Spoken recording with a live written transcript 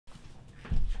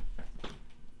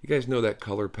You guys know that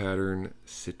color pattern,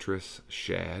 citrus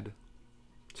shad?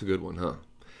 It's a good one, huh?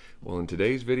 Well, in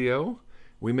today's video,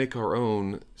 we make our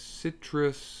own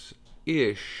citrus-ish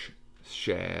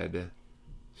shad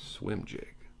swim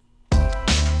jig.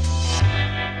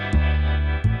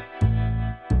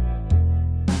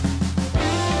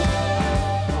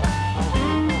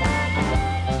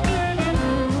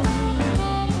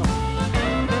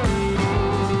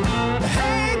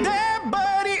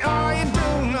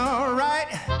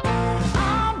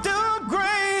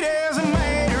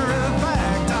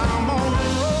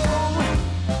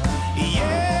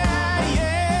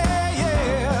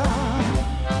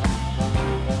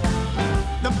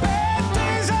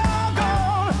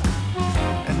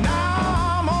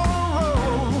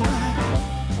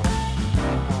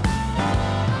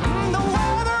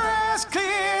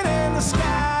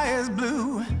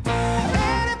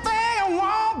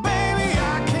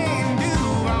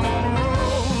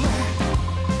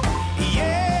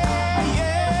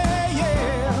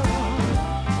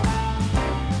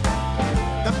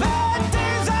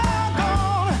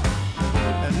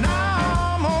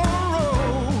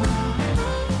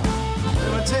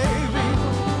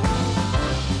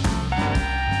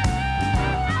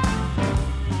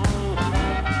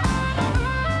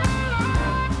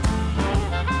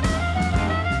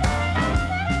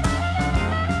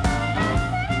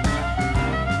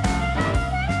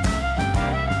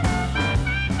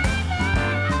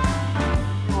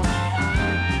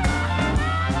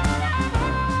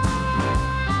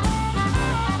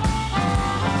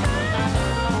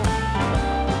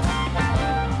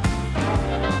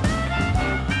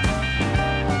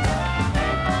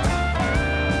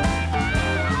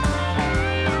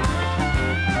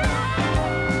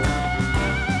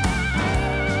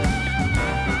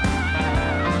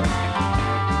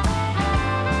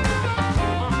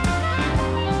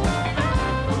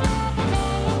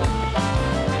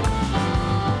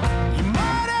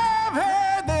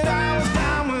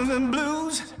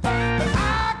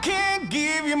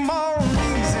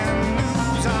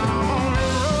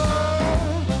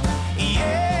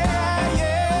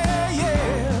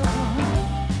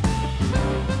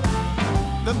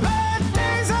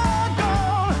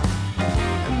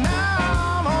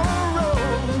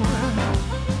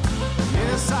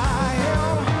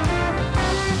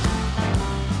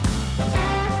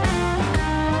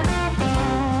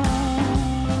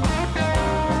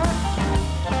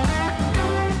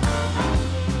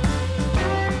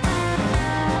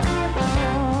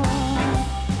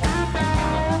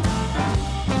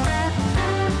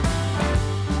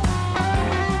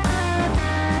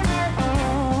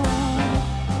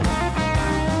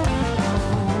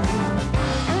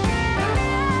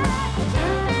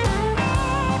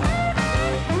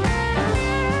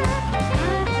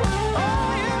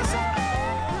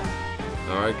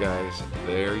 Alright guys,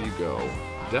 there you go.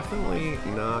 Definitely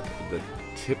not the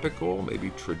typical, maybe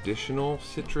traditional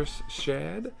citrus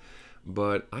shad,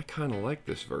 but I kind of like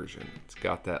this version. It's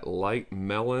got that light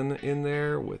melon in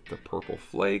there with the purple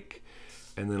flake,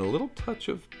 and then a little touch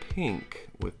of pink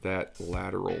with that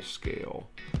lateral scale.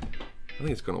 I think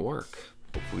it's going to work.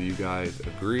 Hopefully you guys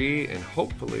agree, and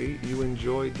hopefully you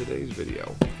enjoyed today's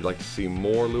video. If you'd like to see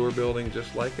more lure building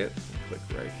just like it, click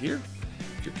right here.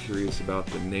 If you're curious about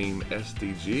the name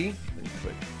SDG, then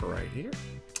click right here.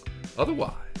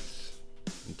 Otherwise,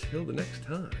 until the next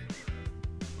time,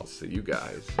 I'll see you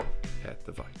guys at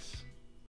the vise.